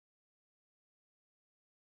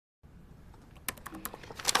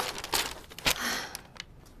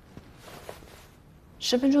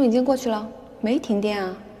10分钟已经过去了，没停电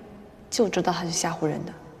啊，就知道他是吓唬人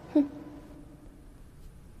的。哼！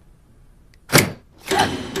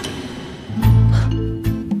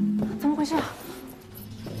怎么回事啊？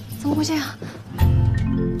怎么会这样？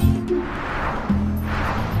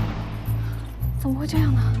怎么会这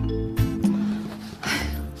样呢？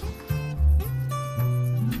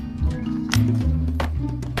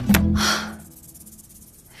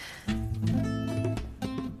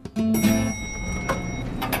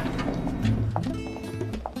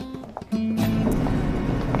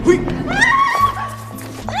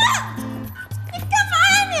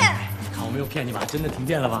 骗你吧，真的停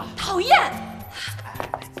电了吧？讨厌！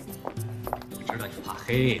我知道你怕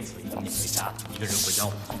黑，所以等你回家，一个人回家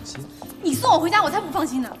我不放心。你送我回家，我才不放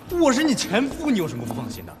心呢。我是你前夫，你有什么不放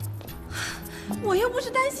心的？我又不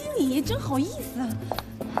是担心你，真好意思啊。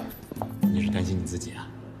你是担心你自己啊，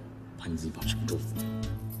怕你自己保持不住。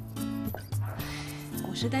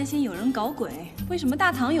我是担心有人搞鬼。为什么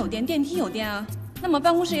大堂有电，电梯有电啊？那么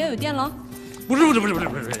办公室也有电了？ 不是，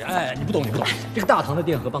哎，你不懂，这个大堂的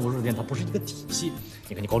电和办公室的电它不是一个体系。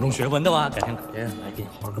你看你高中学文的吧，改天来给你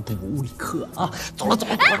好好补物理课啊。走了。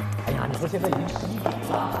哎呀，你说现在已经11点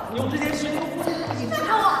了，你有这件事情都不记得。你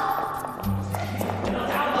看我。回到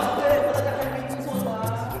家了，对，回到家还是没工作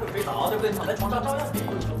的嘛，会肥皂，对不对？躺在床上照样可以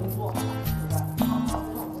找工作。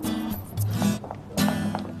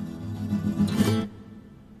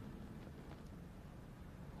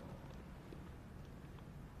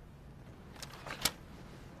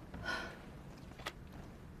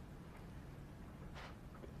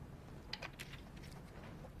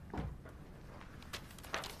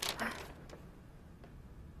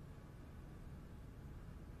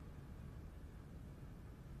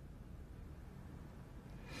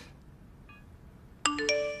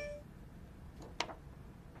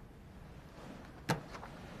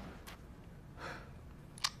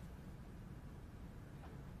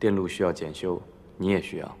 电路需要检修，你也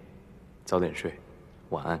需要，早点睡，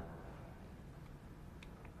晚安。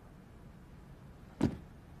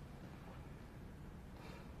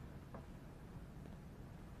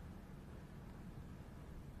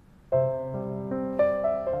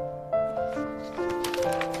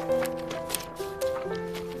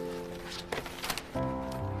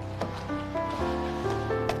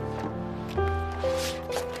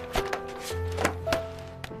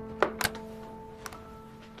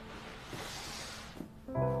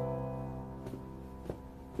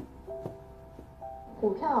股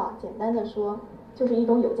票啊，简单的说就是一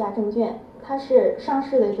种有价证券，它是上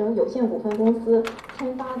市的这种有限股份公司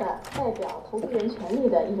签发的代表投资人权利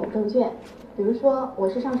的一种证券。比如说，我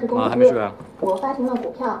是上市公司，我发行了股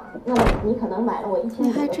票，那么你可能买了我1000股的股票，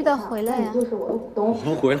你还知道回来呀？你就是我的股东。我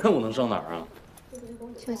不回来，我能上哪儿啊？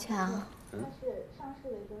秋强，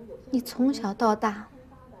你从小到大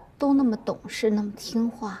都那么懂事，那么听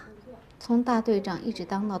话，从大队长一直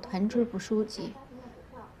当到团支部书记。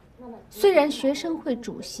 虽然学生会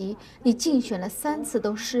主席你竞选了3次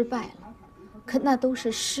都失败了，可那都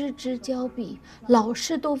是失之交臂，老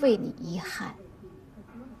师都为你遗憾。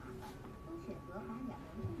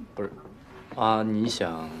不是，啊，你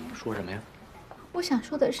想说什么呀？我想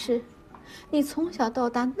说的是，你从小到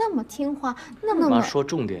大那么听话，那么……妈，说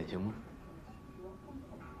重点行吗？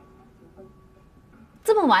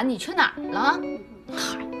这么晚你去哪儿了？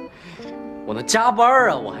嗨，我那加班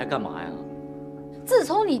啊，我还干嘛呀？ 自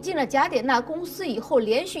从你进了贾典娜公司以后，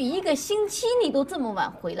连续1个星期你都这么晚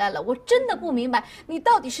回来了，我真的不明白你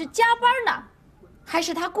到底是加班呢，还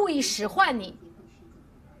是他故意使唤你？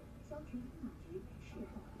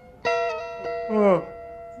哎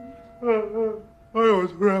呦，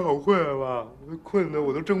突然好困啊，妈，我困的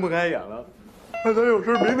我都睁不开眼了。哎，咱有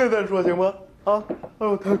事明天再说行吗？啊，哎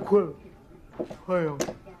呦，太困了。哎呦，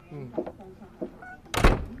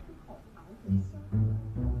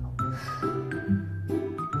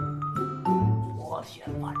昨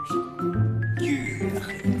天晚上，月黑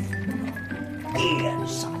电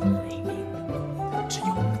闪雷鸣，只有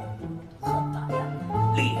我和大家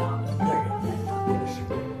2个人在打电视。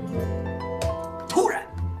突然，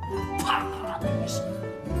啪的一声，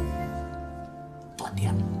断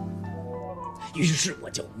电了。于是我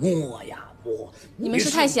就摸呀摸。你们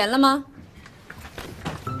是太闲了吗？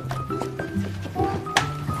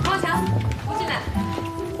高强，进来。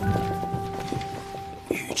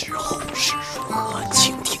欲知后事如何，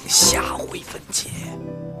请听下回分解。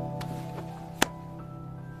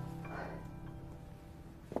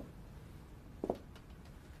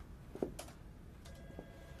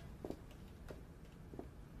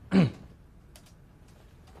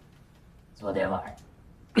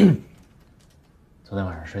昨天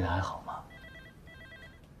晚上睡得还好吗？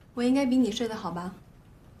我应该比你睡得好吧？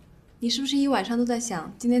你是不是一晚上都在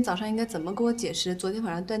想今天早上应该怎么给我解释昨天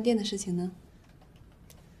晚上断电的事情呢？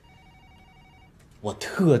我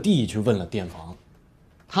特地去问了电房，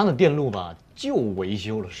他的电路吧就维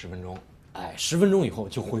修了10分钟，哎，10分钟以后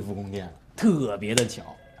就恢复供电了，特别的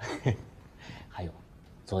巧。还有，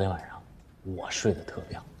昨天晚上我睡得特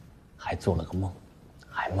别好，还做了个梦，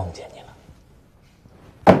还梦见你了。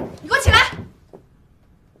你给我起来！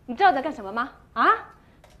你知道在干什么吗？啊，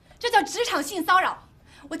这叫职场性骚扰！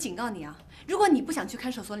我警告你啊，如果你不想去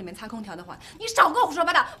看守所里面擦空调的话，你少给我胡说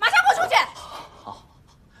八道，马上给我出去！好，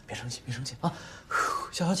别生气，别生气啊，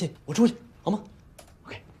消消气，我出去好吗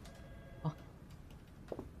 ？OK， 啊。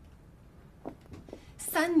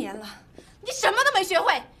3年了，你什么都没学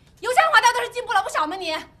会，油腔滑调倒是进步了不少吗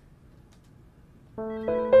你？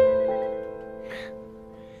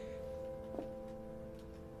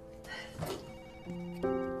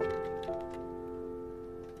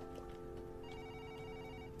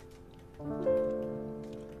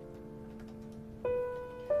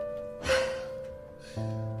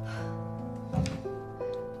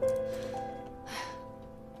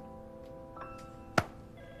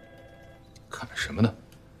看着什么呢？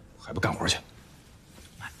还不干活去！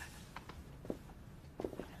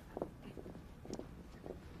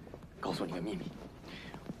告诉你个秘密，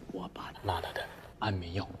我把娜娜的安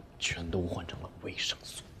眠药全都换成了维生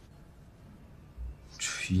素。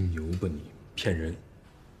吹牛吧你！骗人！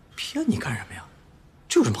骗你干什么呀？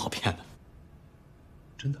这有什么好骗的？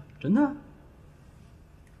真的？真的？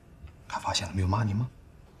他发现了没有骂你吗？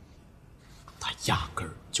他压根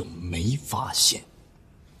儿就没发现。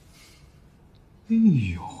哎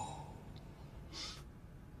呦，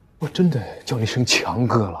我真的叫你声强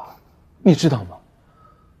哥了，你知道吗？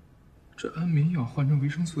这安眠药换成维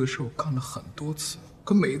生素的事我干了很多次，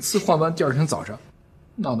可每次换完第2天早上，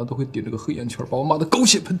娜娜都会点着个黑眼圈，把我骂得狗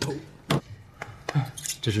血喷头。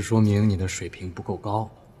这是说明你的水平不够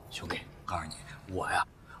高，兄弟。告诉你，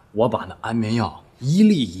我把那安眠药一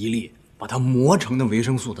粒一粒把它磨成那维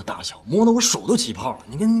生素的大小，磨得我手都起泡了。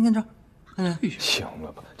你看这，看见？行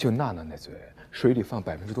了吧，就娜娜那嘴，水里放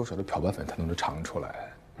多少的漂白粉，她都能尝出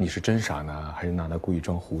来。你是真傻呢，还是娜娜故意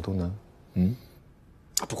装糊涂呢？嗯，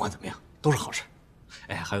不管怎么样，都是好事。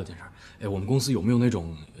哎，还有件事，哎，我们公司有没有那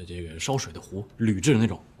种这个烧水的壶，铝制的那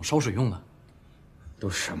种，烧水用的？都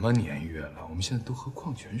什么年月了，我们现在都喝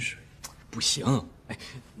矿泉水。不行，哎，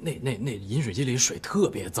那饮水机里水特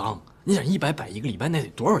别脏，你想100摆1个礼拜，那得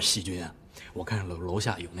多少细菌啊？我看楼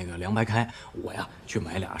下有那个凉白开，我呀去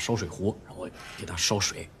买俩烧水壶，然后给它烧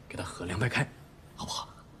水，给它喝凉白开，好不好？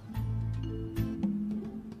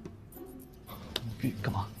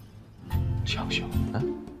干嘛？强兄，啊，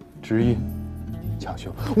知音，强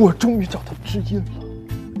兄，我终于找到知音了。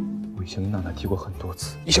我以前跟娜娜提过很多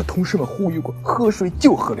次，也向同事们呼吁过，喝水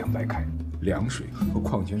就喝凉白开，凉水和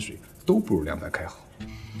矿泉水都不如凉白开好。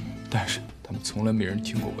但是他们从来没人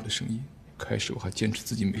听过我的声音。开始我还坚持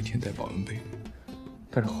自己每天带保温杯，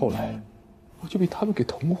但是后来我就被他们给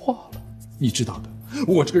同化了。你知道的，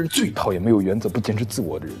我这个人最讨厌没有原则、不坚持自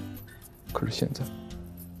我的人。可是现在，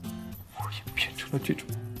我也变成了这种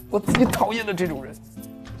我自己讨厌的这种人。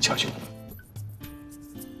强兄，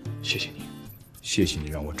谢谢你，谢谢你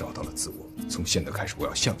让我找到了自我。从现在开始，我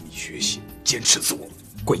要向你学习，坚持自我。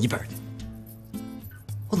滚一边去！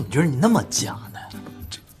我怎么觉得你那么假呢？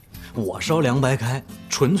我烧凉白开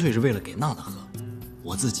纯粹是为了给娜娜喝，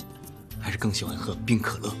我自己还是更喜欢喝冰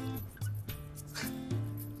可乐。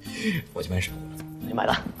我去买水壶了，你买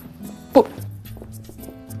了？不。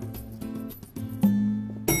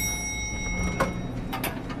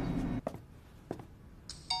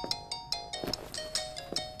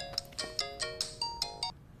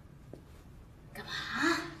干嘛？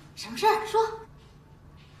什么事儿？说。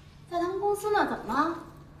在咱们公司呢？怎么了？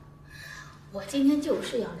我今天就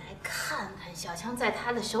是要来看看小强在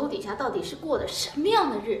他的手底下到底是过的什么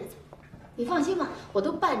样的日子。你放心吧，我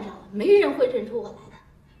都办上了，没人会认出我来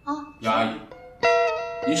的。啊，杨阿姨，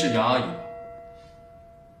您是杨阿姨吧？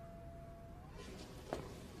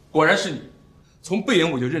果然是你，从背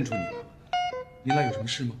影我就认出你了。您来有什么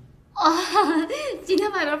事吗？啊，今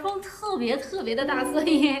天外边风特别的大，所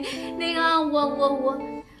以那个我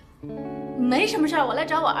没什么事儿，我来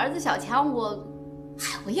找我儿子小强，我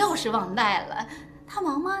钥匙忘带了。他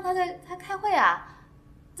忙吗？他开会啊？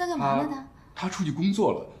在干嘛呢？他出去工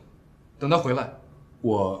作了，等他回来，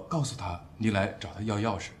我告诉他你来找他要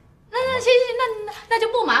钥匙。那行，那就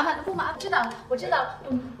不麻烦了，不麻烦。知道了，我知道了，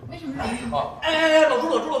没什么事。哦，哎，老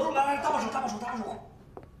朱，来，搭把手。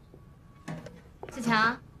小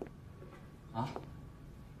强，啊？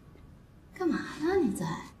干嘛呢？你在？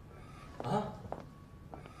啊？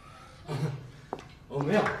我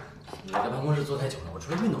没有，我在办公室。公室坐太久了，我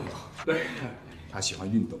出来运动运动。对，他喜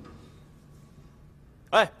欢运动。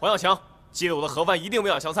哎，黄要强，记得我的盒饭一定喂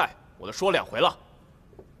养香菜，我都说2回了。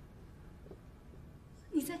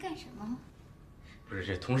你在干什么？不是，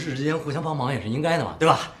这同事之间互相帮忙也是应该的嘛，对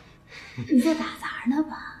吧？你在打杂呢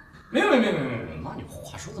吧？没有，妈，你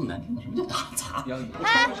话说这么难听，什么叫打杂？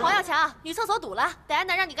哎，黄要强，女厕所堵了，戴安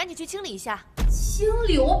娜让你赶紧去清理一下。清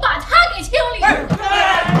理，我把他给清理。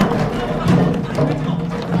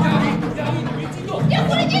你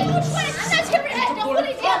狐狸精给我出来！那欺负人！这狐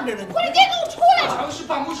狸精，狐狸精给我出来！强势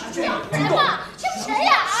办公室助理。人嘛，是谁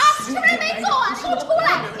呀？啊，是不是没够啊？你给我出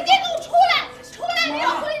来！你给我出来！出来！你个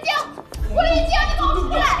狐狸精！狐狸精，你给我出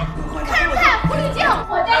来！看什么看？狐狸精！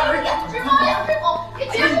我家有2只猫2只狗，你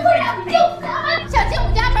绝不会让你进我们家门！想进我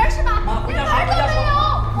们家门是吧？连门都没有！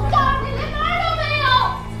我告诉你，连门都没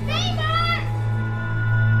有，没门！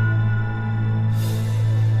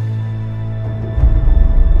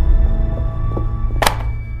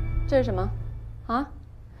这是什么？啊？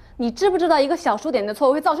你知不知道一个小数点的错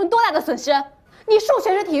误会造成多大的损失？你数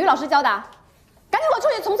学是体育老师教的，赶紧给我出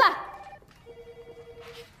去重算！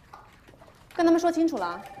跟他们说清楚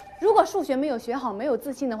了，如果数学没有学好、没有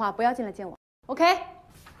自信的话，不要进来见我。OK？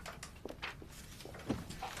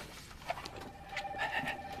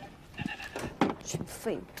 全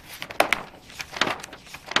废物！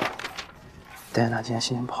戴安娜今天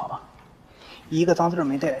心情不好吧？一个脏字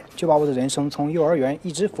没带，就把我的人生从幼儿园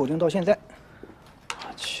一直否定到现在。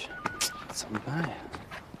我去，怎么办呀？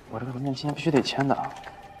我这个文件今天必须得签的。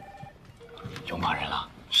又骂人了？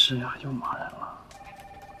是呀，又骂人了。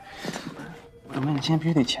我这文件今天必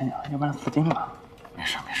须得签呀，要不然死定了。没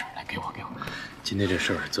事，来给我。今天这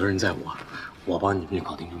事儿责任在我，我帮你们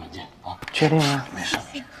搞定这文件啊。确定吗？没事。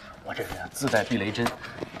我这人啊自带避雷针，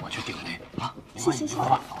我去顶雷啊！谢。好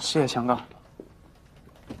吧，谢谢强哥。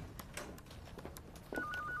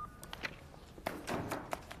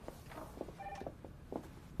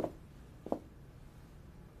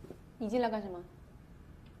你进来干什么？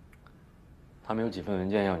他们有几份文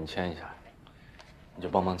件要你签一下，你就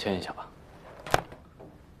帮忙签一下吧。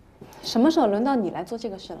什么时候轮到你来做这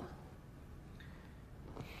个事了？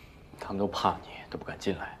他们都怕你，都不敢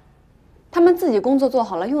进来。他们自己工作做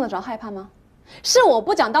好了，用得着害怕吗？是我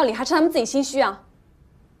不讲道理，还是他们自己心虚啊？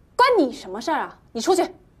关你什么事儿啊？你出去！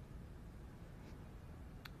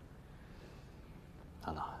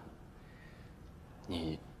娜娜，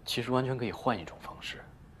你其实完全可以换一种方式，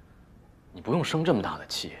你不用生这么大的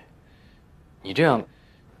气。你这样，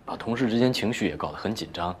把同事之间情绪也搞得很紧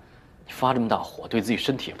张，你发这么大火，对自己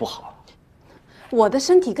身体也不好。我的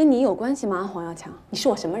身体跟你有关系吗，黄要强？你是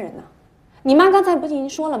我什么人呢？你妈刚才不是已经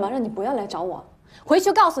说了吗？让你不要来找我。回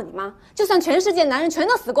去告诉你妈，就算全世界男人全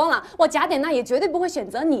都死光了，我贾典娜也绝对不会选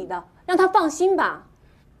择你的，让她放心吧。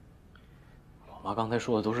我妈刚才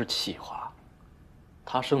说的都是气话，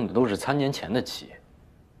她生的都是3年前的气，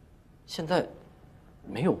现在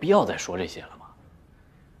没有必要再说这些了嘛。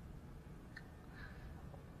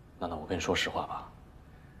娜娜，我跟你说实话吧，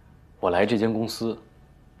我来这间公司，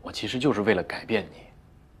我其实就是为了改变你，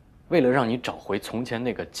为了让你找回从前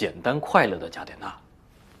那个简单快乐的贾典娜。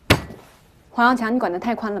黄要强，你管得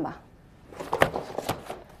太宽了吧？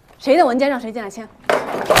谁的文件让谁进来签？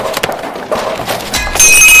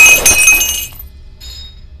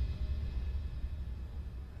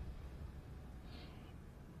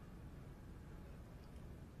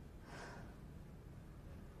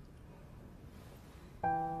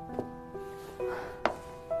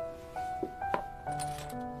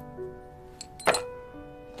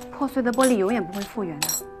破碎的玻璃永远不会复原的，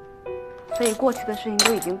所以过去的事情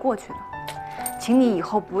都已经过去了。请你以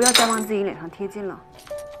后不要再往自己脸上贴金了，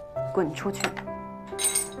滚出去！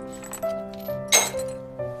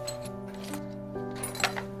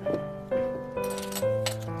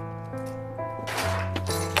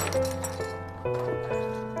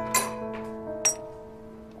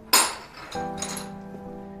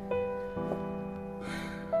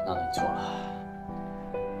娜娜，你错了，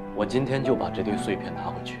我今天就把这堆碎片拿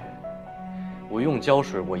回去，我用胶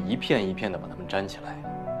水，我一片一片的把它们粘起来。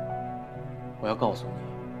我要告诉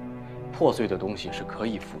你，破碎的东西是可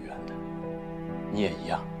以复原的，你也一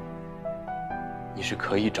样，你是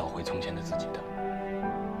可以找回从前的自己的。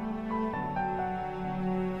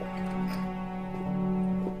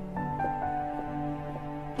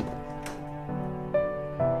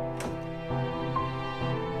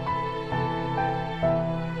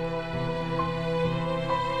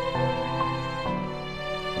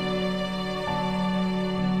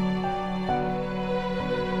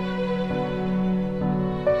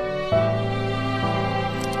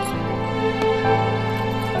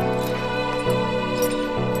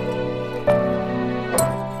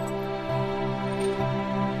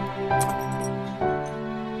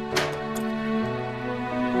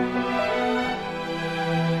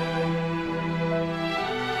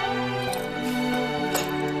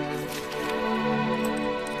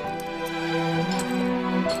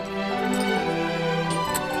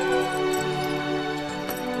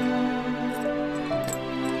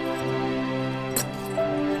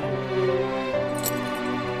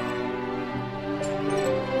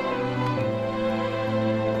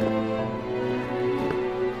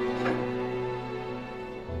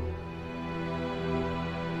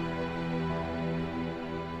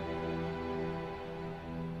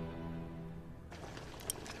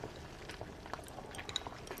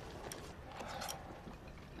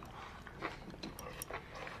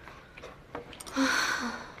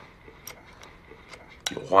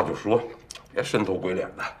话就说，别神头鬼脸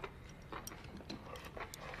的。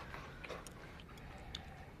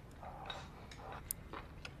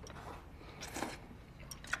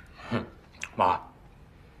哼，妈，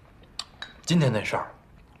今天那事儿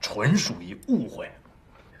纯属于误会。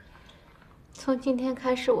从今天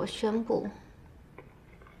开始，我宣布，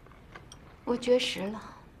我绝食了。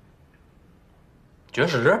绝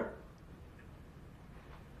食？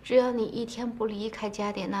只要你一天不离开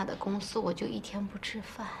賈典娜的公司，我就一天不吃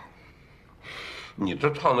饭。你这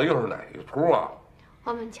唱的又是哪一出啊？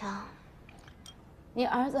黄文强，你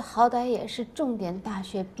儿子好歹也是重点大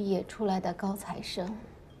学毕业出来的高材生，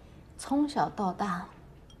从小到大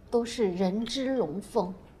都是人之龙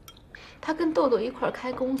凤。他跟豆豆一块儿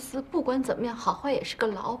开公司，不管怎么样，好坏也是个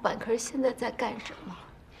老板。可是现在在干什么？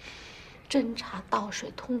侦查倒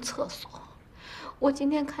水、通厕所。我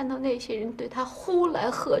今天看到那些人对他呼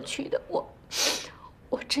来喝去的，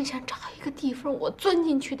我真想找一个地方，我钻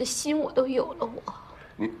进去的心我都有了。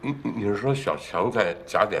你是说小强在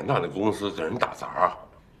賈典娜的公司给人打杂啊？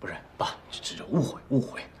不是，爸，这误会，误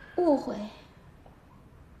会，误会。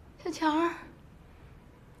小强儿，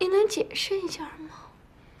你能解释一下吗？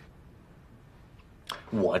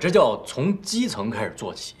我这叫从基层开始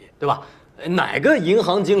做起，对吧？哪个银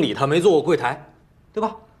行经理他没做过柜台，对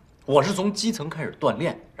吧？我是从基层开始锻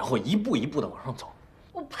炼，然后一步一步的往上走。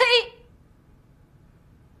我呸！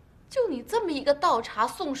就你这么一个倒茶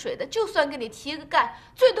送水的，就算给你提个干，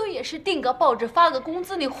最多也是订个报纸、发个工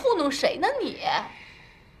资，你糊弄谁呢你？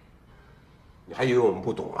你还以为我们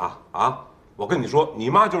不懂啊？啊！我跟你说，你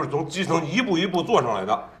妈就是从基层一步一步做上来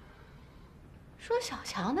的。说小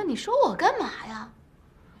强呢？你说我干嘛呀？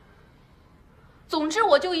总之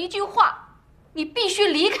我就一句话，你必须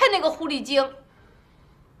离开那个狐狸精。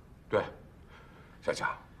对，小强，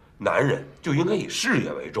男人就应该以事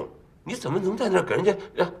业为重，你怎么能在那给人家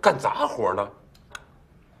干杂活呢？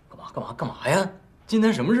干嘛呀？今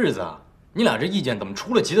天什么日子啊？你俩这意见怎么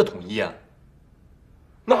出了奇的统一啊？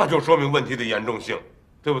那就说明问题的严重性，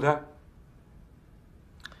对不对？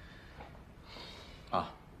啊，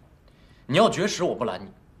你要绝食我不拦你，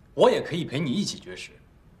我也可以陪你一起绝食，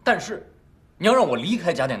但是你要让我离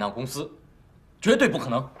开賈典娜公司，绝对不可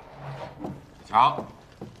能。小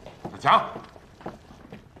强，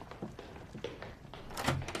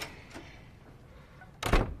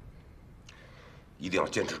一定要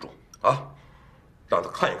坚持住啊！让他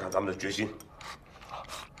看一看咱们的决心。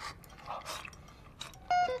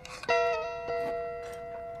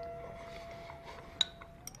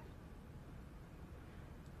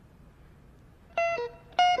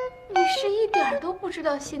你是一点都不知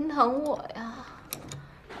道心疼我呀！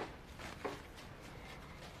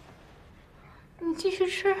你继续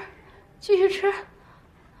吃，继续吃。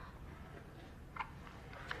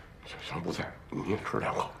小强不在，你也吃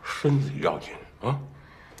两口，身子要紧啊！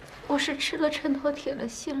我是吃了抻头铁了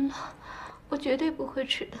心了，我绝对不会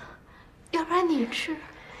吃的，要不然你吃。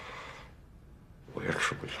我也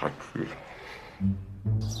吃不下去了。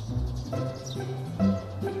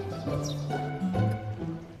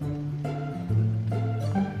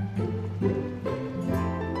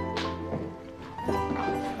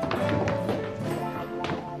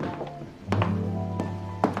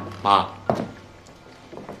妈，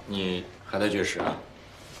你还在绝食啊？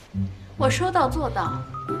我说到做到。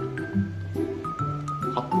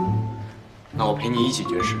好，那我陪你一起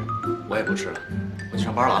绝食，我也不吃了，我去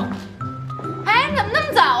上班了啊。哎，你怎么那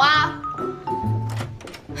么早啊？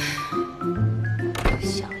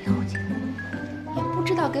小妖精，也不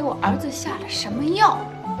知道给我儿子下了什么药，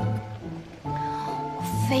我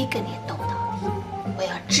非跟你斗到底。我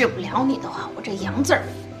要治不了你的话，我这洋字儿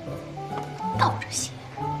倒着写。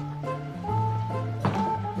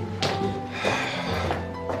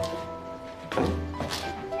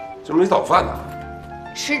这没早饭呢。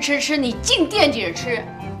吃，你净惦记着吃。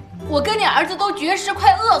我跟你儿子都绝食，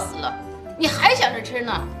快饿死了，你还想着吃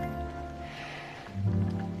呢？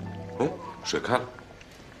哎，水开了。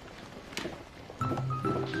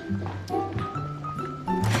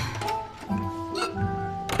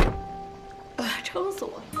撑死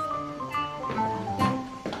我了！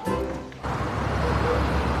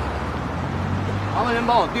麻烦您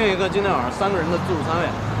帮我订一个今天晚上3个人的自助餐位，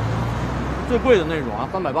最贵的那种啊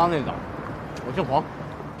，380那种。我姓黄。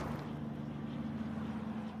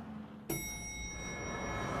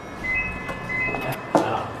哎，来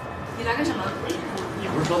了。你来干什么？你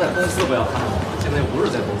不是说在公司不要看到我吗？现在又不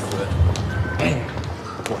是在公司。哎，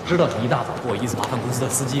我知道你一大早不好意思麻烦公司的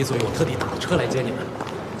司机，所以我特地打了车来接你们。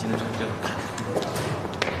今天成这样。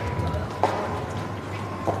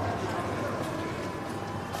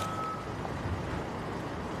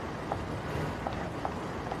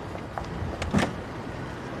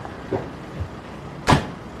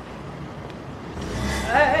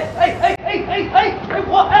我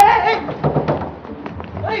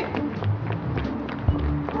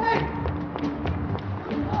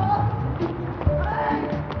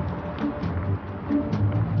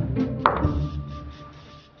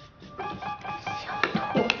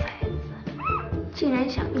竟然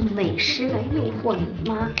想用美食来诱惑你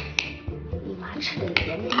妈，你妈吃的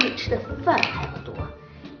盐比你吃的饭还要多。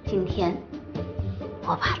今天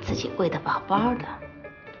我把自己喂得饱饱的，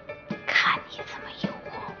看你怎么诱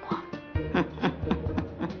惑我。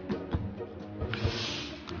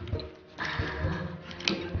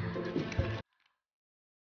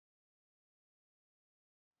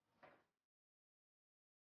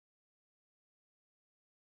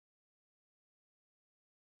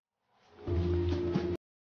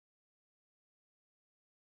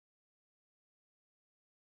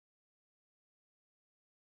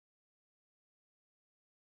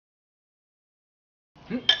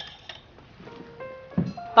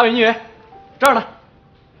大美女，这儿呢。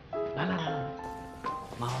来，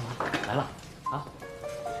妈来了啊！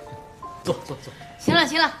坐。行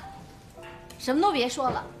了，什么都别说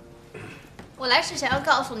了。我来是想要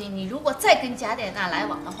告诉你，你如果再跟贾典娜来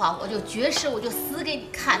往的话，我就绝食，我就死给你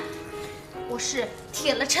看。我是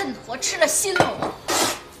铁了秤砣吃了心了，我。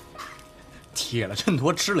铁了秤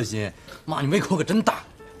砣吃了心，妈，你胃口可真大。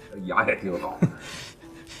牙也挺好。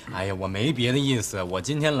哎呀，我没别的意思，我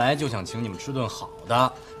今天来就想请你们吃顿好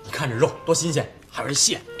的。你看这肉多新鲜，还有这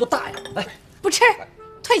蟹多大呀！来，不吃，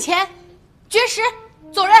退钱，绝食，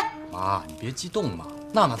走人。妈，你别激动嘛，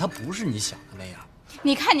娜娜她不是你想的那样。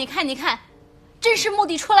你看，真实目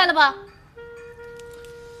的出来了吧？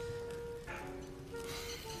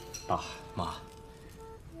爸妈，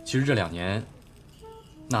其实这2年，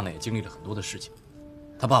娜娜也经历了很多的事情。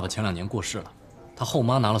她爸爸前2年过世了，她后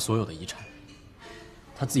妈拿了所有的遗产。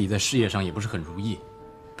他自己在事业上也不是很如意，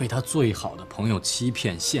被他最好的朋友欺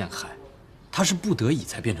骗陷害，他是不得已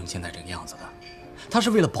才变成现在这个样子的。他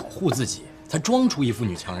是为了保护自己，才装出一副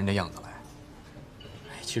女强人的样子来。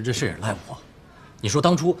哎，其实这事也赖我。你说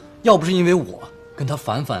当初要不是因为我跟他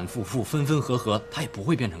反反复复、分分合合，他也不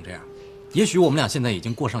会变成这样。也许我们俩现在已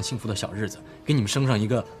经过上幸福的小日子，给你们生上一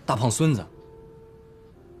个大胖孙子。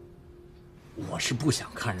我是不想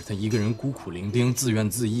看着他一个人孤苦伶仃、自怨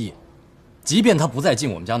自艾。即便他不再进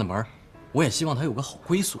我们家的门，我也希望他有个好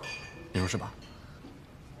归宿，你说是吧？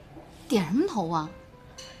点什么头啊？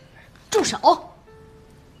住手！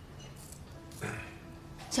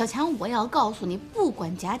小强，我要告诉你，不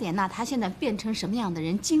管贾典娜她现在变成什么样的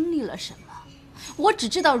人，经历了什么，我只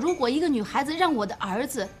知道，如果一个女孩子让我的儿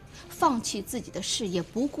子放弃自己的事业，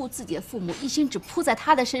不顾自己的父母，一心只扑在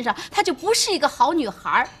他的身上，她就不是一个好女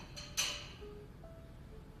孩。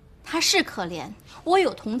她是可怜，我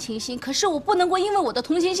有同情心，可是我不能够因为我的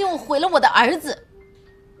同情心，我毁了我的儿子。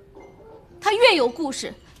他越有故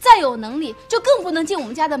事，再有能力，就更不能进我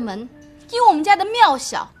们家的门，因为我们家的庙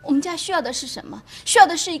小。我们家需要的是什么？需要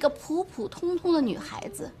的是一个普普通通的女孩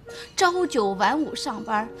子，朝九晚五上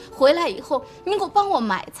班，回来以后能够帮我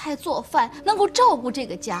买菜做饭，能够照顾这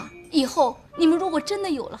个家。以后你们如果真的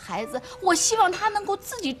有了孩子，我希望他能够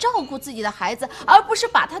自己照顾自己的孩子，而不是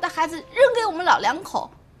把他的孩子扔给我们老两口。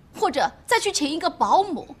或者再去请一个保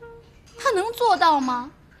姆，他能做到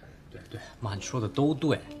吗？对，妈，你说的都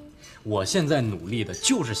对。我现在努力的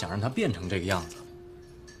就是想让他变成这个样子。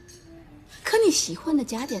可你喜欢的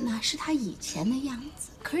贾典娜是他以前的样子，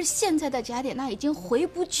可是现在的贾典娜已经回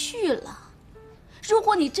不去了。如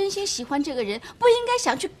果你真心喜欢这个人，不应该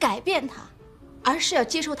想去改变他，而是要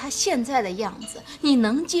接受他现在的样子。你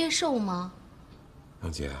能接受吗？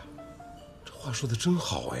杨姐，这话说的真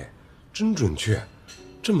好哎，真准确。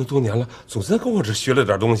这么多年了，总算跟我这学了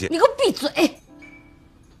点东西。你给我闭嘴！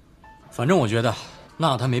反正我觉得娜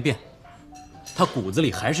娜她没变，她骨子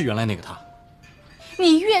里还是原来那个她。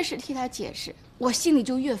你越是替她解释，我心里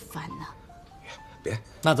就越烦呢。别，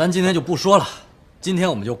那咱今天就不说了，今天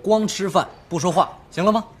我们就光吃饭不说话，行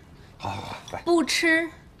了吗？好，来。不吃，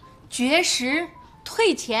绝食，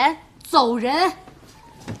退钱，走人。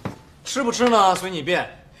吃不吃呢？随你便。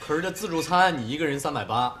可是这自助餐你一个人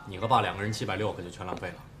380，你和爸2个人760，可就全浪费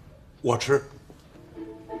了。我吃。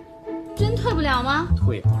真退不了吗？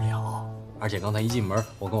退不了。而且刚才一进门，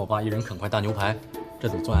我跟我爸一人啃块大牛排，这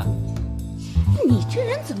怎么算啊？你这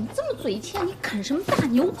人怎么这么嘴欠？你啃什么大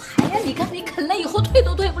牛排呀？你看你啃了以后退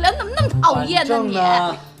都退不了，怎么那么讨厌呢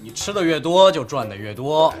你？你吃的越多就赚的越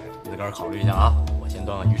多，你自个儿考虑一下啊。我先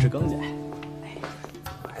端碗鱼翅羹去。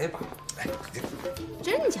来吧，来。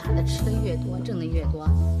真假的，吃的越多挣的越多。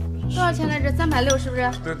多少钱来着？360是不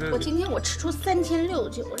是？对。我今天我吃出3600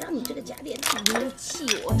去，我让你这个贾典娜生气，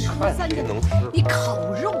我吃出3000。能吃？你烤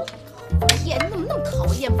肉，天，你怎么那么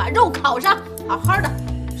讨厌？把肉烤上，好好的，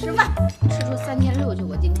吃饭，吃出3天6去，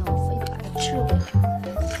我今天我非得把它吃回来。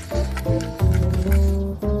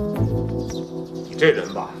你这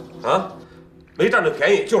人吧，啊，没占着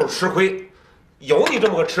便宜就是吃亏，有你这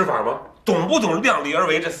么个吃法吗？懂不懂量力而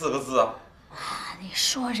为这4个字啊？你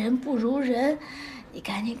说人不如人，你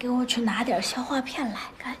赶紧给我去拿点消化片来，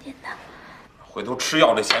赶紧的。回头吃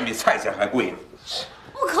药那钱比菜钱还贵呢。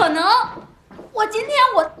不可能，我今天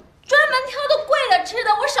我专门挑的贵的吃的，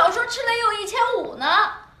我少说吃了也有1500呢。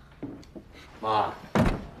妈，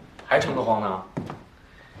还盛得慌呢？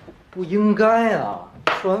不应该啊！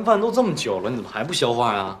吃完饭都这么久了，你怎么还不消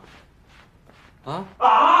化呀？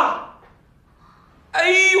啊！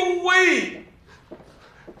哎呦喂！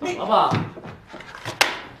怎么了爸？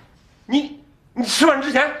你吃饭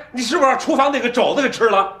之前，你是不是把厨房那个肘子给吃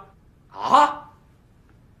了？啊！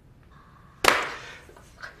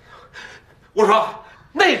我说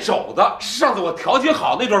那肘子是上次我调解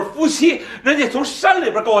好那对夫妻，人家从山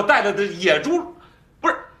里边给我带来的野猪，不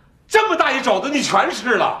是这么大一肘子你全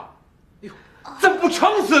吃了？哎呦，怎么不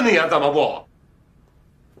撑死你啊？怎么不？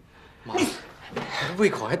妈，你胃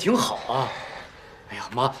口还挺好啊。哎呀，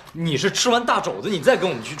妈，你是吃完大肘子，你再跟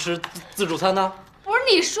我们去吃自助餐呢？不是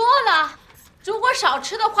你说的，如果少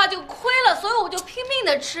吃的话就亏了，所以我就拼命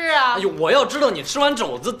的吃啊。哎呦，我要知道你吃完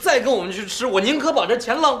肘子再跟我们去吃，我宁可把这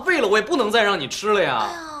钱浪费了，我也不能再让你吃了呀。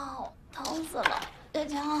哎呀，疼死了，小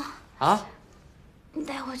强啊，你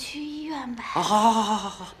带我去医院呗。啊，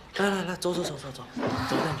好，来，走，带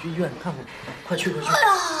你去医院看看，快去。哎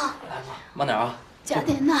呀，来，慢点啊。贾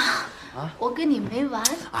典娜，啊，我跟你没完。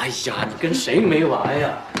哎呀，你跟谁没完呀？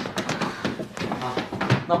啊，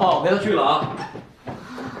那爸，我陪他去了啊。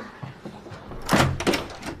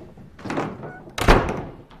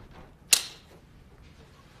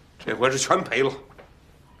这回是全赔了。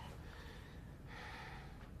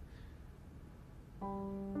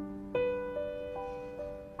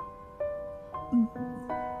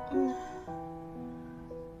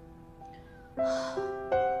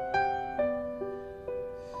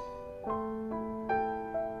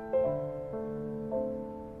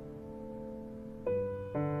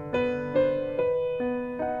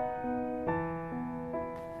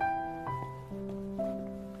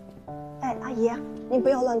哎，阿姨，您不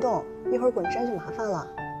要乱动，一会儿滚山就麻烦了。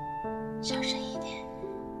小声一点，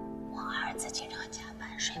我儿子经常加班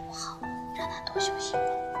睡不好，让他多休息啊。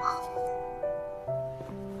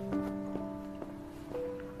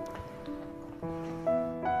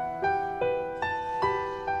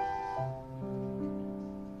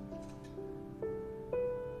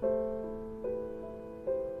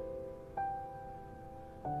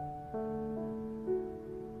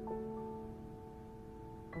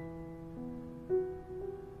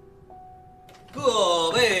各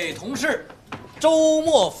位同事，周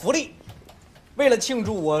末福利！为了庆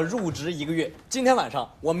祝我入职1个月，今天晚上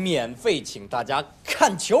我免费请大家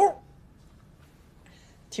看球。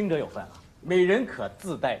听者有份啊，每人可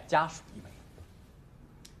自带家属1枚。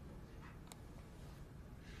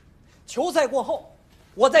球赛过后，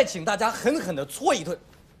我再请大家狠狠地搓一顿，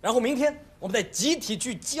然后明天我们再集体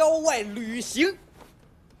去郊外旅行。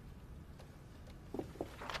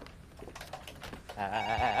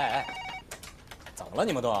哎！怎么了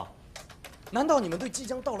你们都？难道你们对即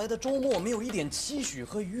将到来的周末没有一点期许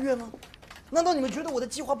和愉悦吗？难道你们觉得我的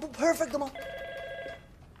计划不 perfect 吗？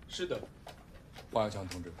是的，黄要强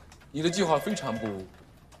同志，你的计划非常不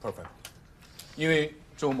perfect。因为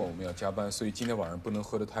周末我们要加班，所以今天晚上不能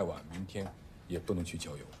喝得太晚，明天也不能去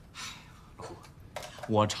郊游。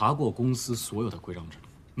我查过公司所有的规章制度，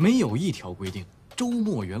没有一条规定周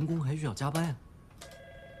末员工还需要加班啊。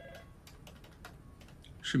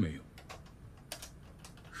是没有。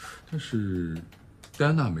但是，戴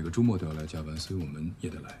安娜每个周末都要来加班，所以我们也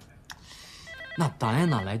得来。那戴安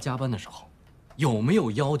娜来加班的时候，有没有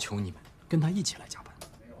要求你们跟她一起来加班？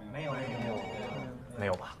没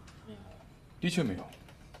有吧？的确没有。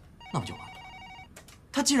那不就完了？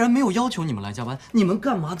她既然没有要求你们来加班，你们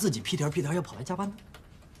干嘛自己屁颠要跑来加班呢？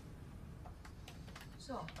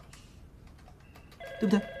是啊，对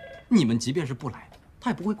不对？你们即便是不来，她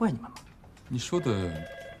也不会怪你们嘛。你说的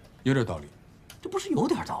有点道理。这不是有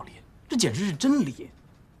点道理，这简直是真理。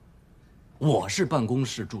我是办公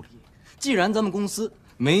室助理，既然咱们公司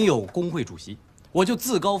没有工会主席，我就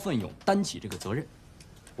自告奋勇担起这个责任。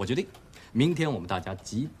我决定，明天我们大家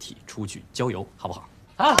集体出去郊游，好不好？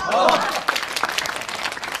啊！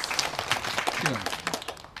这样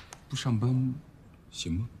不上班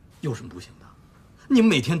行吗？有什么不行的？你们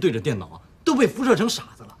每天对着电脑都被辐射成傻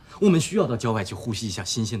子了。我们需要到郊外去呼吸一下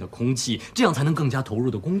新鲜的空气，这样才能更加投入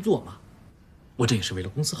的工作嘛。我这也是为了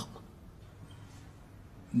公司好嘛。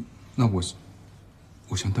那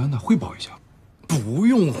我向戴安娜汇报一下。不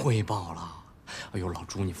用汇报了。哎呦，老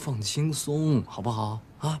朱，你放轻松好不好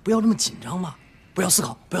啊？不要这么紧张嘛，不要思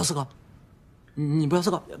考，不要思考，你不要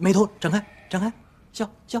思考，眉头展开，展开，笑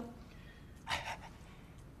笑。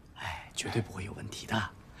哎，绝对不会有问题的，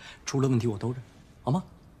出了问题我都认，好吗？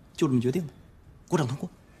就这么决定的，鼓掌通过。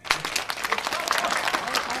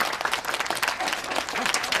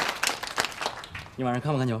你晚上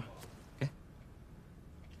看不看球？给，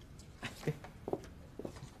给。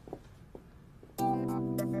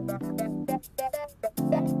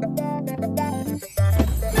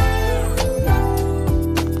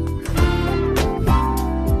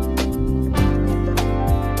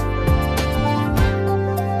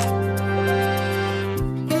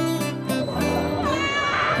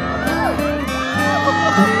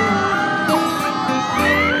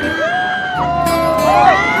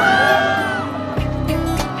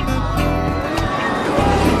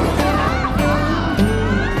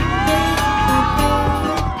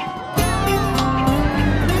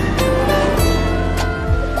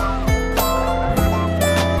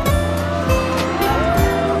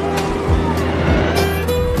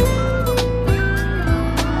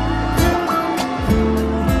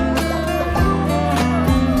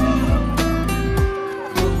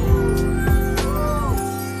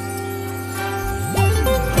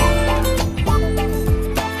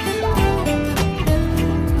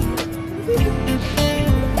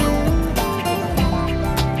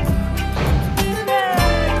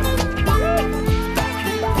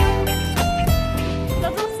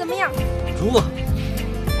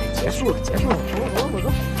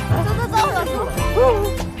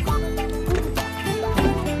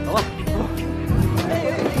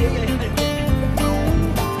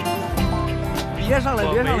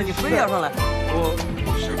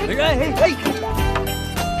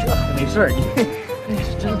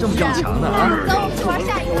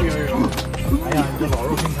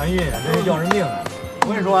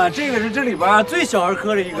这里边最小儿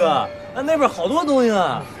科的一个，那边好多东西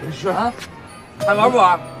呢。是啊，还玩不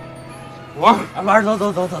玩？玩，玩，走。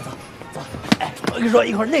哎，我跟你说，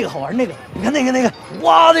一会儿那个好玩，那个，你看那个，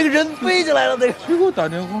哇，那个人飞起来了，那个。谁给我打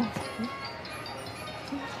电话？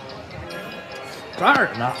这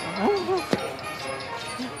儿呢。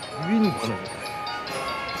晕过了。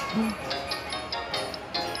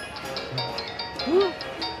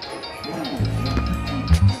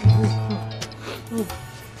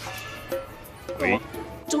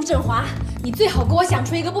周振华，你最好给我想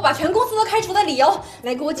出一个不把全公司都开除的理由，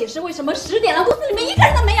来给我解释为什么10点了，公司里面一个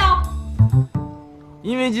人都没有。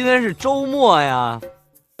因为今天是周末呀。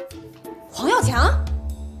黄要强，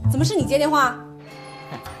怎么是你接电话？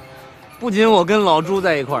不仅我跟老朱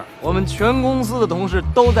在一块儿，我们全公司的同事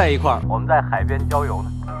都在一块儿，我们在海边郊游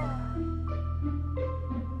呢。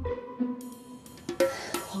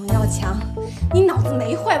黄要强，你脑子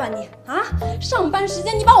没坏吧你啊？上班时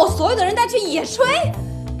间你把我所有的人带去野炊？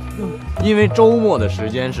因为周末的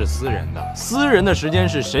时间是私人的，私人的时间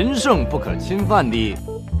是神圣不可侵犯的。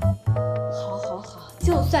好，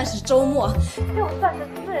就算是周末，就算是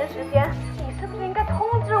私人时间，你是不是应该通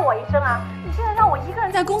知我一声啊？你现在让我一个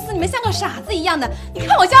人在公司里面像个傻子一样的，你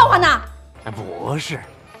看我笑话呢？哎，不是，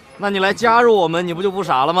那你来加入我们，你不就不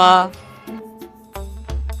傻了吗？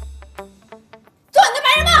做你的白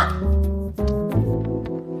日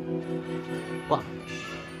梦！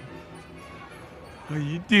他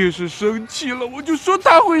一定是生气了，我就说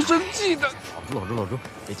他会生气的。老朱，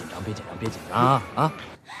别紧张啊！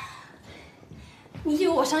你以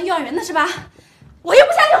为我上幼儿园的是吧？我又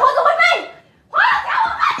不相信猴子会飞，黄要强，我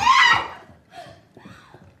犯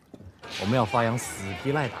你！我们要发扬死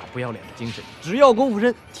皮赖打、不要脸的精神，只要功夫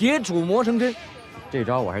深，铁杵磨成针。这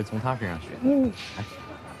招我还是从他身上学的。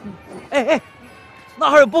哎，那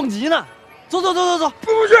还有蹦极呢！走，不去，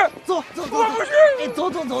走，我不去！哎，走，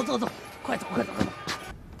快走！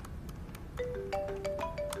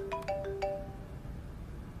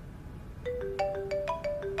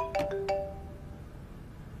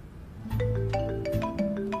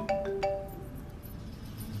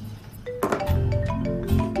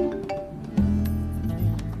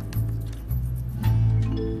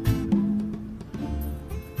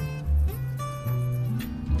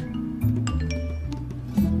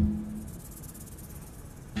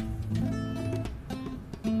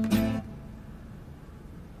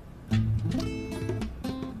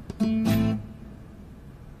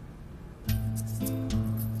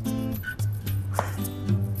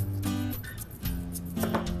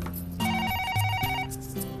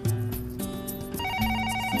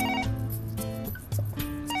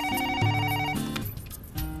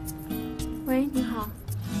喂，你好。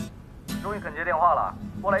终于肯接电话了，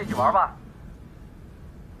过来一起玩吧。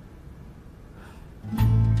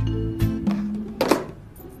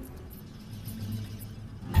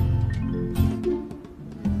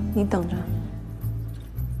你等着。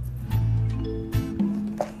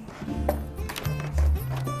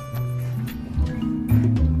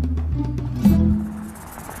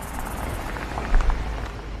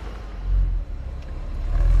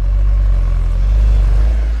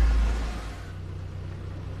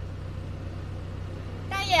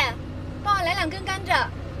大爷，帮我来2根甘蔗。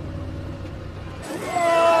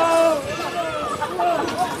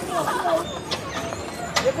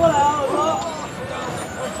 别过来啊！我说，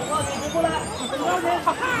警告你别过来，很着急，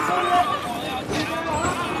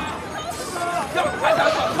要开打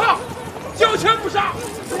反抗，交枪不杀。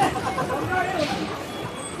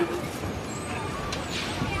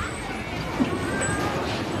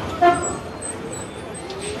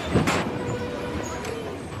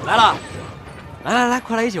来了，来，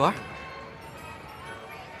快来一起玩。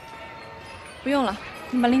不用了，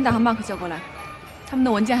你把琳达和马克叫过来，他们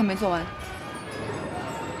的文件还没做完。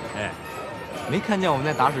 哎，没看见我们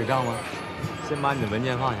在打水仗吗？先把你的文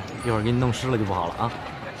件放下，一会儿给你弄湿了就不好了啊！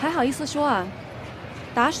还好意思说啊？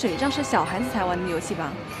打水仗是小孩子才玩的游戏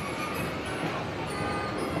吧？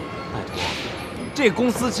拜托，这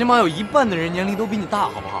公司起码有1半的人年龄都比你大，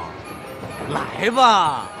好不好？来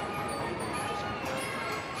吧！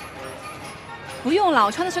不用了，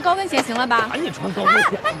我穿的是高跟鞋，行了吧？赶紧穿高跟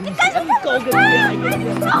鞋！你干什么？高跟鞋还跟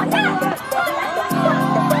你放下！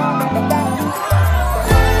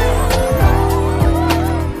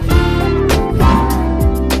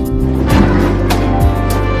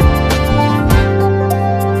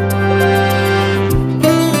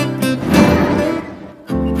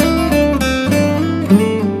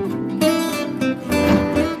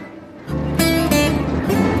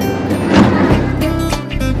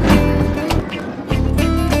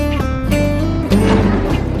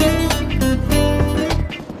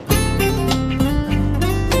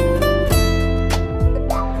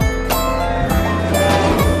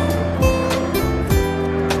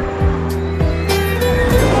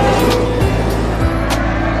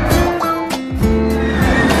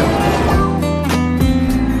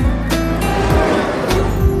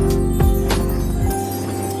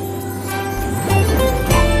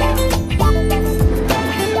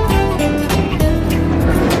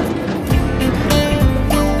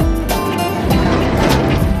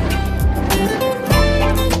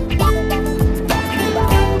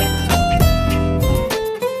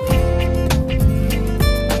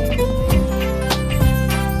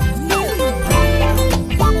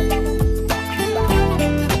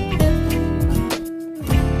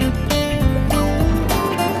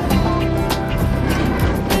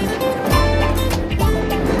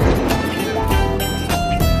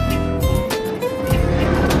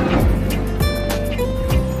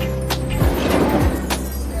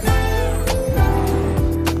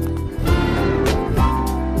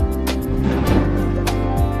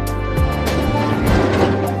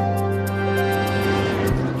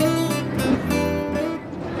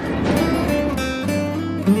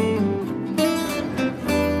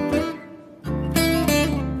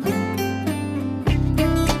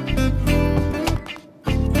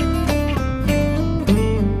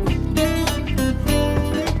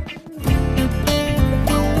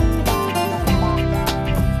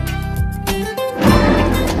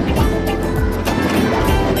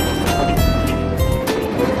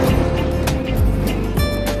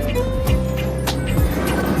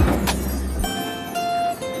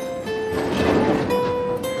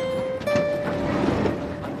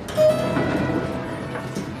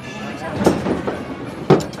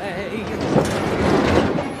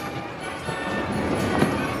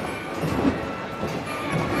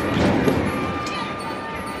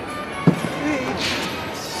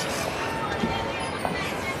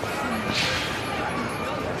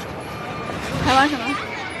 还玩什么？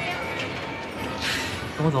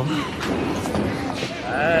跟我走吧。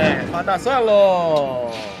哎，发大蒜喽！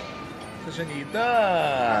这是你的。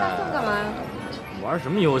大蒜干嘛呀？玩什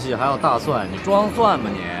么游戏还要大蒜？你装蒜吧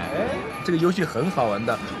你！哎，这个游戏很好玩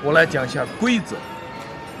的，我来讲一下规则。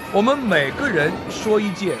我们每个人说一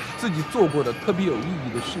件自己做过的特别有意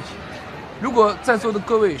义的事情。如果在座的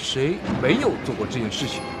各位谁没有做过这件事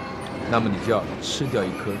情，那么你就要吃掉一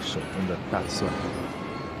颗手中的大蒜。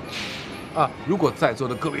啊，如果在座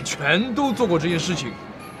的各位全都做过这件事情，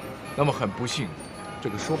那么很不幸，这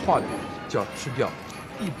个说话的人就要吃掉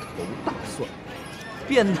一头大蒜。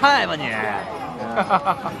变态吧你！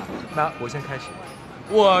那我先开始。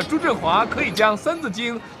我朱振华可以将《三字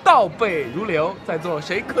经》倒背如流，在座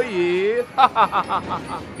谁可以？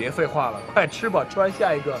别废话了，快吃吧，吃完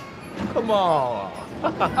下一个。Come on！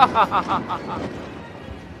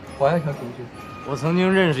 黄要强同学，我曾经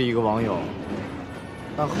认识一个网友，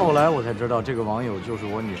但后来我才知道，这个网友就是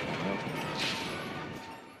我女朋友。